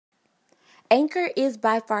Anchor is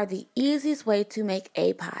by far the easiest way to make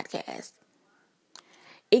a podcast.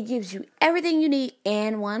 It gives you everything you need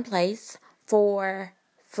in one place for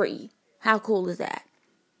free. How cool is that?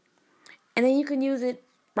 And then you can use it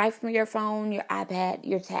right from your phone, your iPad,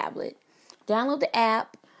 your tablet. Download the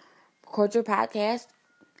app, record your podcast,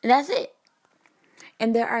 and that's it.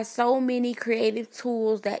 And there are so many creative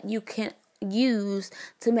tools that you can use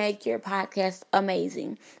to make your podcast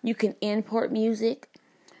amazing. You can import music.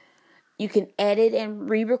 You can edit and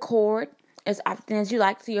re-record as often as you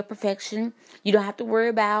like to your perfection. You don't have to worry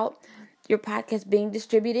about your podcast being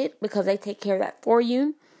distributed because they take care of that for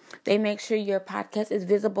you. They make sure your podcast is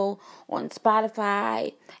visible on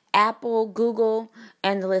Spotify, Apple, Google,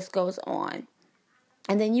 and the list goes on.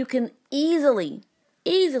 And then you can easily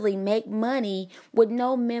make money with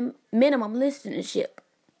no minimum listenership.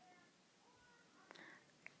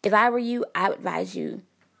 If I were you, I would advise you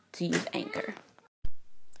to use Anchor.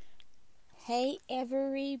 Hey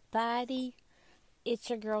everybody, it's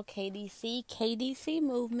your girl KDC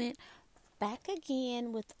Movement, back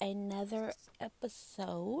again with another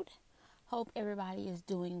episode. Hope everybody is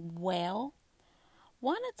doing well.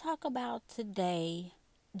 Want to talk about today,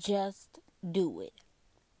 just do it.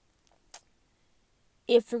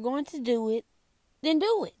 If you're going to do it, then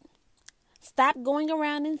do it. Stop going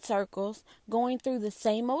around in circles, going through the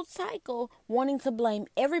same old cycle, wanting to blame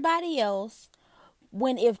everybody else,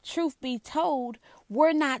 when if truth be told,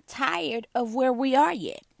 we're not tired of where we are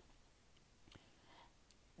yet.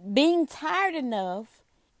 Being tired enough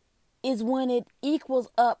is when it equals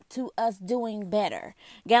up to us doing better.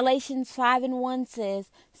 Galatians 5:1 says,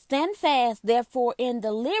 "Stand fast, therefore, in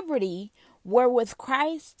the liberty wherewith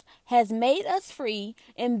Christ has made us free,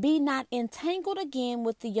 and be not entangled again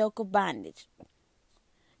with the yoke of bondage."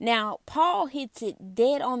 Now, Paul hits it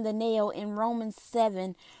dead on the nail in Romans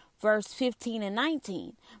 7, verse 15 and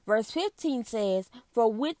 19. Verse 15 says,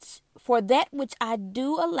 For that which I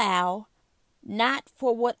do allow, not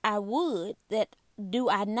for what I would, that do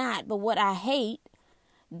I not, but what I hate,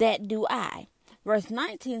 that do I. Verse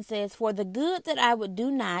 19 says, For the good that I would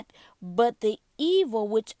do not, but the evil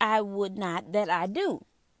which I would not, that I do.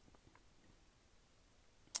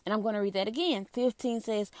 And I'm going to read that again. 15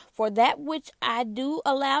 says, For that which I do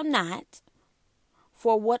allow not,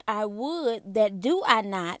 for what I would, that do I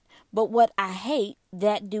not, but what I hate,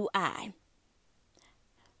 that do I.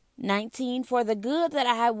 19, For the good that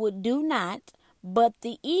I would do not, but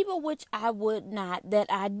the evil which I would not, that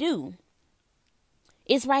I do.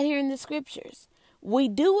 It's right here in the scriptures. We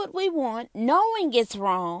do what we want, knowing it's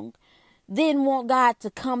wrong, then want God to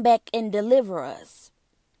come back and deliver us.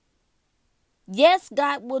 Yes,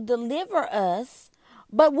 God will deliver us,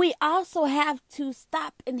 but we also have to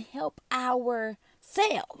stop and help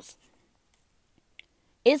ourselves.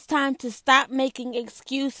 It's time to stop making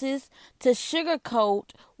excuses to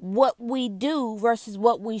sugarcoat what we do versus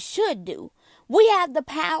what we should do. We have the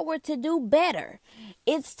power to do better.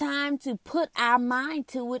 It's time to put our mind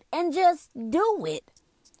to it and just do it.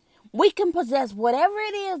 We can possess whatever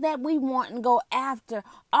it is that we want and go after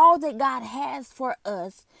all that God has for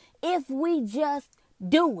us if we just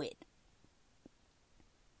do it.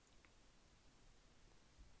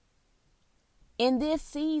 In this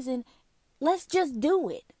season, let's just do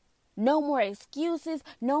it. No more excuses,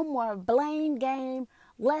 no more blame game.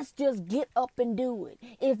 Let's just get up and do it.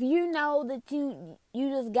 If you know that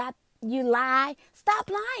you lie, stop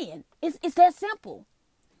lying. It's that simple.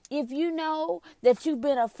 If you know that you've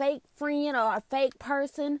been a fake friend or a fake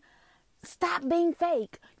person, stop being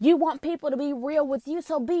fake. You want people to be real with you,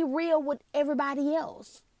 so be real with everybody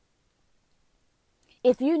else.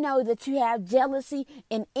 If you know that you have jealousy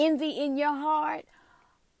and envy in your heart,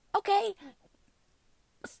 okay,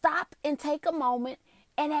 stop and take a moment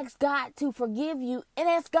and ask God to forgive you and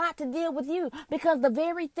ask God to deal with you, because the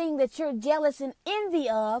very thing that you're jealous and envy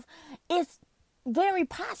of, is very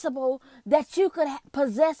possible that you could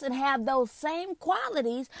possess and have those same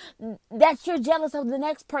qualities that you're jealous of the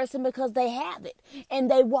next person because they have it and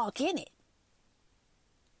they walk in it.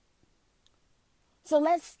 So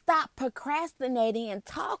let's stop procrastinating and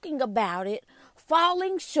talking about it,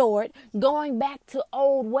 falling short, going back to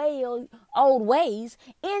old ways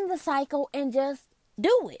in the cycle, and just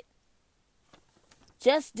do it.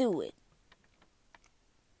 Just do it.